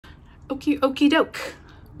Okie doke.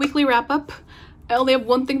 Weekly wrap up. I only have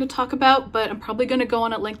one thing to talk about, but I'm probably going to go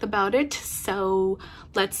on at length about it. So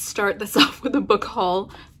let's start this off with a book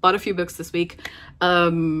haul. Bought a few books this week.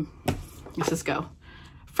 Let's just go.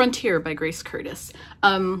 Frontier by Grace Curtis.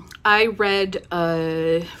 I read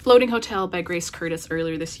Floating Hotel by Grace Curtis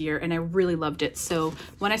earlier this year, and I really loved it. So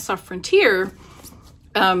when I saw Frontier,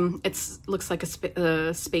 it looks like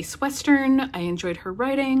a space western. I enjoyed her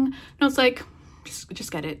writing, and I was like,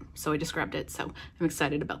 just get it. So I just grabbed it. So I'm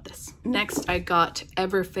excited about this. Next, I got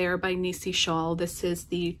Everfair by Nisi Shawl. This is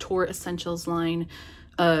the Tor Essentials line.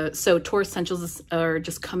 So Tor Essentials are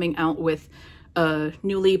just coming out with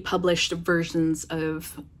newly published versions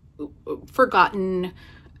of forgotten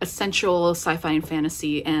essential sci-fi and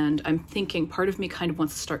fantasy, and I'm thinking part of me kind of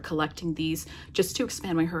wants to start collecting these just to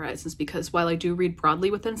expand my horizons, because while I do read broadly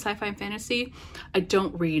within sci-fi and fantasy, I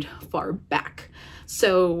don't read far back.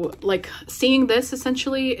 So like seeing this,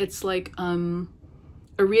 essentially it's like a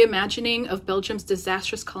reimagining of Belgium's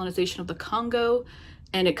disastrous colonization of the Congo,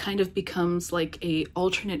 and it kind of becomes like a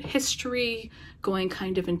alternate history going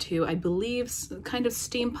kind of into, I believe, kind of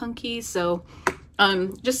steampunky. So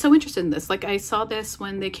just so interested in this. Like I saw this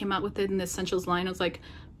when they came out with it in the Essentials line. I was like,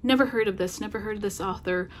 never heard of this, never heard of this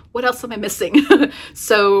author. What else am I missing?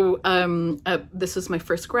 So this was my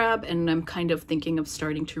first grab, and I'm kind of thinking of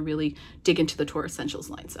starting to really dig into the Tor Essentials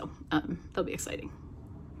line. So that'll be exciting.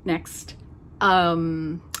 Next,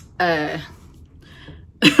 I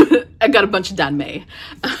got a bunch of Danmei.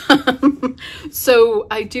 So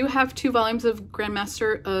I do have 2 volumes of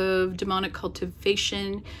Grandmaster of Demonic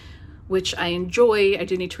Cultivation, which I enjoy. I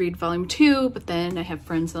do need to read volume 2, but then I have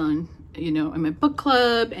friends on, in my book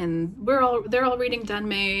club, and they're all reading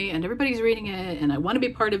Danmei, and everybody's reading it, and I want to be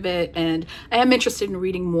part of it, and I am interested in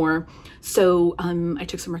reading more. So I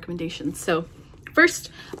took some recommendations. So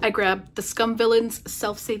first, I grabbed the Scum Villains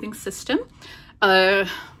Self-Saving System. I'm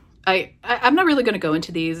not really going to go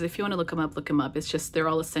into these. If you want to look them up, look them up. It's just they're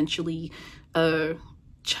all essentially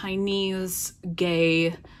Chinese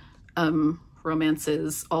gay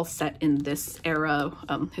romances, all set in this era,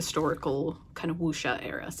 historical kind of wuxia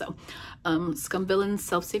era. So Scum Villains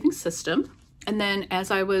Self-Saving System. And then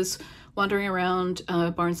as I was wandering around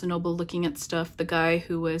Barnes & Noble looking at stuff, the guy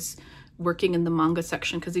who was working in the manga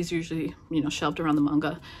section, because he's usually, shelved around the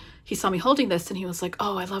manga, he saw me holding this and he was like,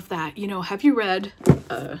 oh, I love that. Have you read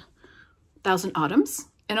Thousand Autumns?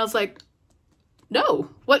 And I was like,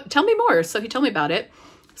 no, what? Tell me more. So he told me about it.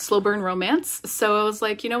 Slow burn romance. So I was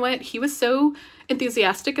like, you know what? He was so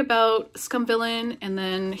enthusiastic about Scum Villain, and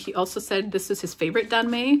then he also said this is his favorite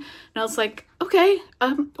Danmei. And I was like, okay,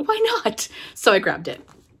 why not? So I grabbed it.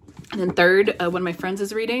 And then third, one of my friends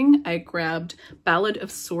is reading. I grabbed Ballad of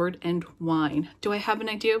Sword and Wine. Do I have an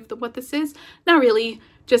idea of what this is? Not really.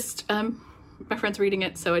 Just my friend's reading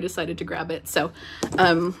it, so I decided to grab it. So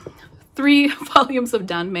 3 volumes of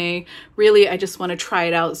Danmei. Really, I just want to try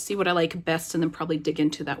it out, see what I like best, and then probably dig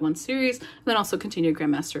into that one series. And then also continue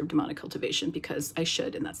Grandmaster of Demonic Cultivation, because I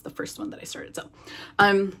should, and that's the first one that I started. So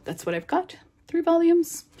that's what I've got. 3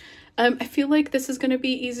 volumes. I feel like this is going to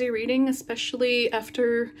be easy reading, especially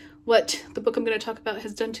after what the book I'm going to talk about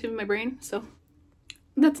has done to my brain. So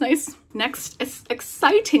that's nice. Next,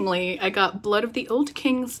 excitingly, I got Blood of the Old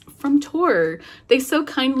Kings from Tor. They so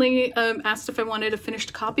kindly asked if I wanted a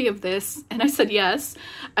finished copy of this, and I said yes.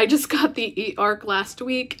 I just got the arc last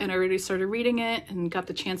week, and I already started reading it and got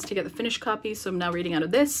the chance to get the finished copy, so I'm now reading out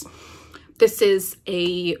of this. This is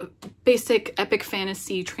a basic epic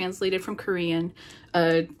fantasy translated from Korean.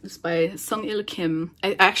 It's by Sung-il Kim.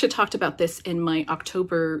 I actually talked about this in my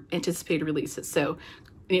October anticipated releases, so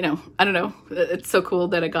I don't know. It's so cool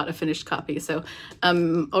that I got a finished copy. So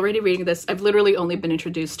I'm already reading this. I've literally only been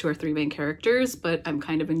introduced to our 3 main characters, but I'm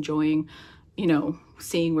kind of enjoying,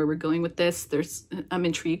 seeing where we're going with this. I'm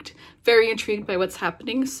intrigued, very intrigued by what's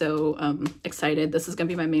happening. So excited. This is going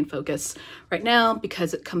to be my main focus right now,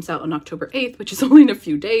 because it comes out on October 8th, which is only in a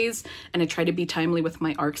few days. And I try to be timely with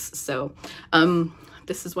my arcs. So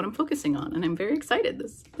this is what I'm focusing on, and I'm very excited.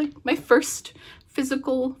 This is like my first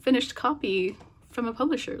physical finished copy from a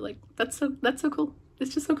publisher. Like that's so cool.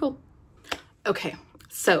 It's just so cool. Okay,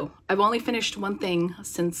 so I've only finished one thing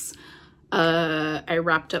since I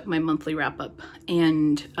wrapped up my monthly wrap up,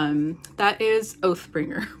 and that is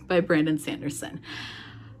Oathbringer by Brandon Sanderson.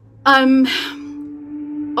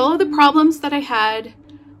 All of the problems that I had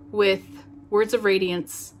with Words of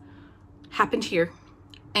Radiance happened here,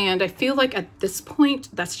 and I feel like at this point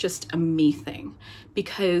that's just a me thing,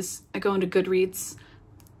 because I go into Goodreads,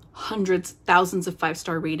 hundreds, thousands of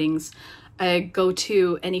 5-star ratings. I go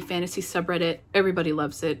to any fantasy subreddit, everybody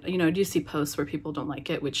loves it. I do see posts where people don't like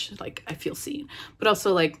it, which like I feel seen, but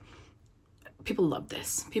also like people love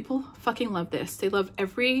this. People fucking love this. They love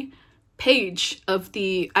every page of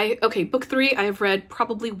the, okay, book 3, I have read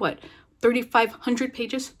probably what, 3,500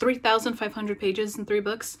 pages, 3,500 pages in 3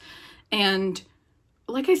 books. And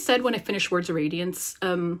like I said, when I finished Words of Radiance,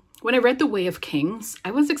 when I read The Way of Kings,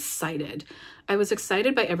 I was excited. I was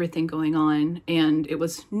excited by everything going on, and it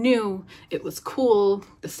was new, it was cool.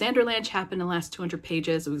 The Sanderland happened in the last 200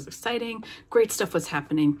 pages. It was exciting. Great stuff was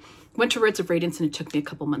happening. Went to Words of Radiance, and it took me a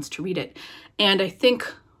couple months to read it. And I think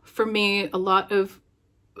for me, a lot of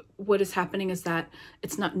what is happening is that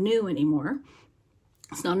it's not new anymore.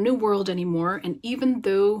 It's not a new world anymore. And even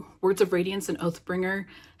though Words of Radiance and Oathbringer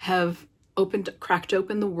have cracked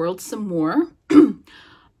open the world some more,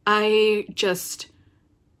 they're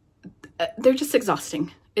just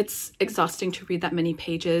exhausting. It's exhausting to read that many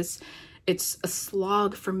pages. It's a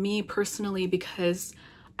slog for me personally because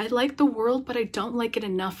I like the world, but I don't like it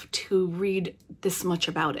enough to read this much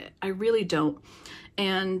about it. I really don't.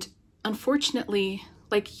 And unfortunately,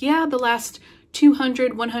 like, yeah, the last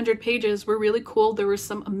 200, 100 pages were really cool. There were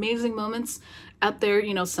some amazing moments out there,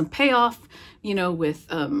 you know, some payoff, you know,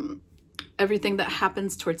 with everything that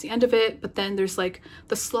happens towards the end of it. But then there's like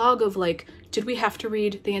the slog of like, did we have to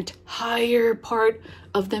read the entire part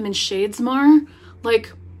of them in Shadesmar?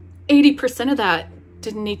 Like 80% of that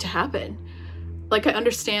didn't need to happen. Like, I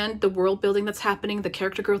understand the world building that's happening, the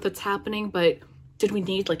character growth that's happening, but did we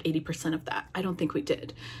need like 80% of that? I don't think we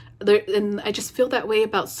did. And I just feel that way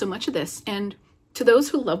about so much of this. And to those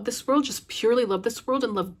who love this world, just purely love this world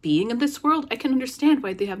and love being in this world, I can understand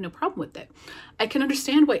why they have no problem with it. I can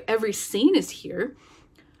understand why every scene is here,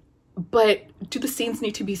 but do the scenes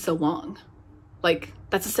need to be so long? Like,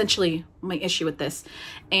 that's essentially my issue with this.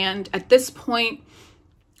 And at this point,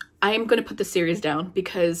 I am going to put the series down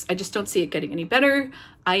because I just don't see it getting any better.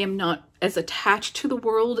 I am not as attached to the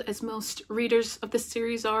world as most readers of this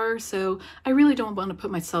series are, so I really don't want to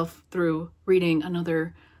put myself through reading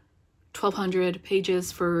another 1,200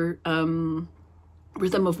 pages for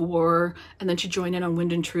Rhythm of War, and then to join in on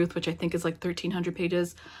Wind and Truth, which I think is like 1,300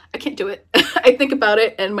 pages. I can't do it. I think about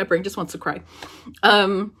it and my brain just wants to cry.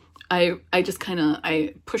 I just kind of,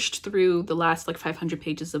 I pushed through the last like 500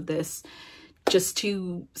 pages of this just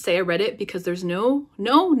to say I read it, because there's no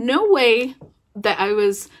way that I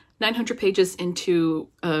was 900 pages into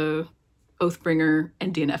Oathbringer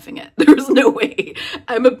and DNFing it. There was no way.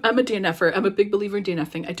 I'm a DNFer. I'm a big believer in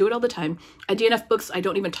DNFing. I do it all the time. I DNF books I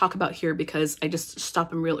don't even talk about here because I just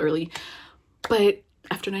stop them real early. But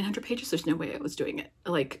after 900 pages, there's no way I was doing it.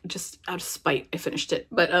 Like, just out of spite, I finished it.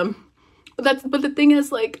 But the thing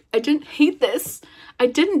is, like, I didn't hate this. I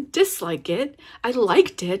didn't dislike it. I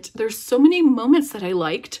liked it. There's so many moments that I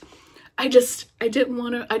liked. I don't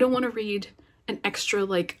want to read an extra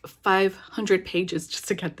like 500 pages just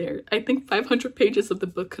to get there. I think 500 pages of the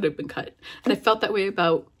book could have been cut. And I felt that way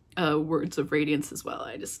about Words of Radiance as well.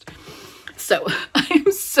 So I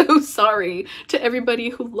am so sorry to everybody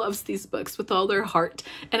who loves these books with all their heart.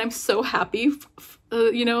 And I'm so happy,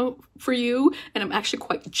 you know, for you. And I'm actually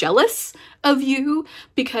quite jealous of you,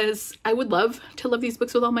 because I would love to love these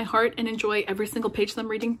books with all my heart and enjoy every single page that I'm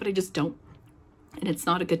reading, but I just don't. And it's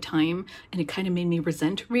not a good time, and it kind of made me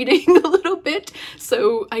resent reading a little bit.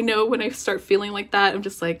 So I know when I start feeling like that, I'm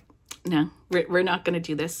just like, no, we're not going to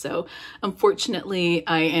do this. So unfortunately,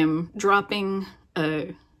 I am dropping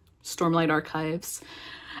Stormlight Archives.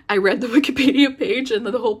 I read the Wikipedia page and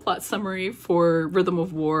the whole plot summary for Rhythm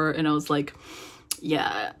of War, and I was like,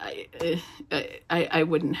 yeah, I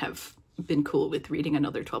wouldn't have been cool with reading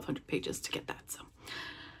another 1,200 pages to get that. So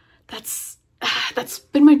that's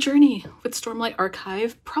been my journey with Stormlight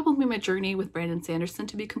Archive, probably my journey with Brandon Sanderson,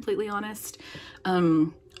 to be completely honest.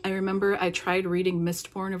 I remember I tried reading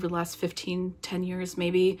Mistborn over the last 10 years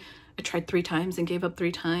maybe. I tried 3 times and gave up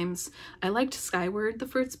 3 times. I liked Skyward, the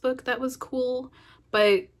first book. That was cool.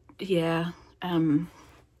 But yeah,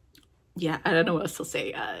 yeah, I don't know what else to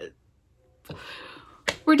say.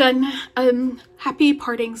 We're done. Happy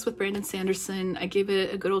partings with Brandon Sanderson. I gave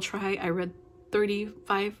it a good old try. I read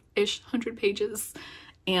 35-ish 100 pages,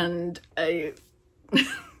 and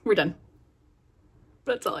we're done.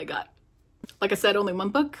 That's all I got. Like I said, only 1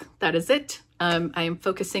 book. That is it. I am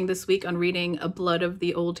focusing this week on reading A Blood of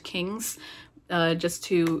the Old Kings, just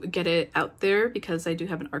to get it out there, because I do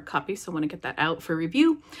have an art copy, so I want to get that out for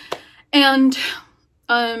review. And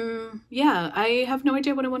yeah, I have no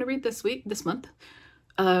idea what I want to read this month.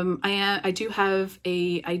 I do have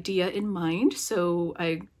a idea in mind, so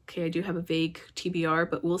I do have a vague TBR,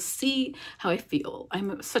 but we'll see how I feel.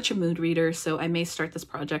 I'm such a mood reader, so I may start this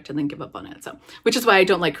project and then give up on it. So, which is why I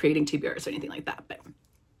don't like creating TBRs or anything like that, but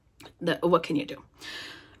what can you do?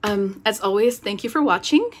 As always, thank you for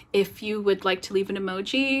watching. If you would like to leave an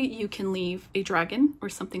emoji, you can leave a dragon or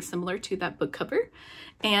something similar to that book cover.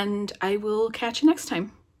 And I will catch you next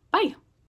time.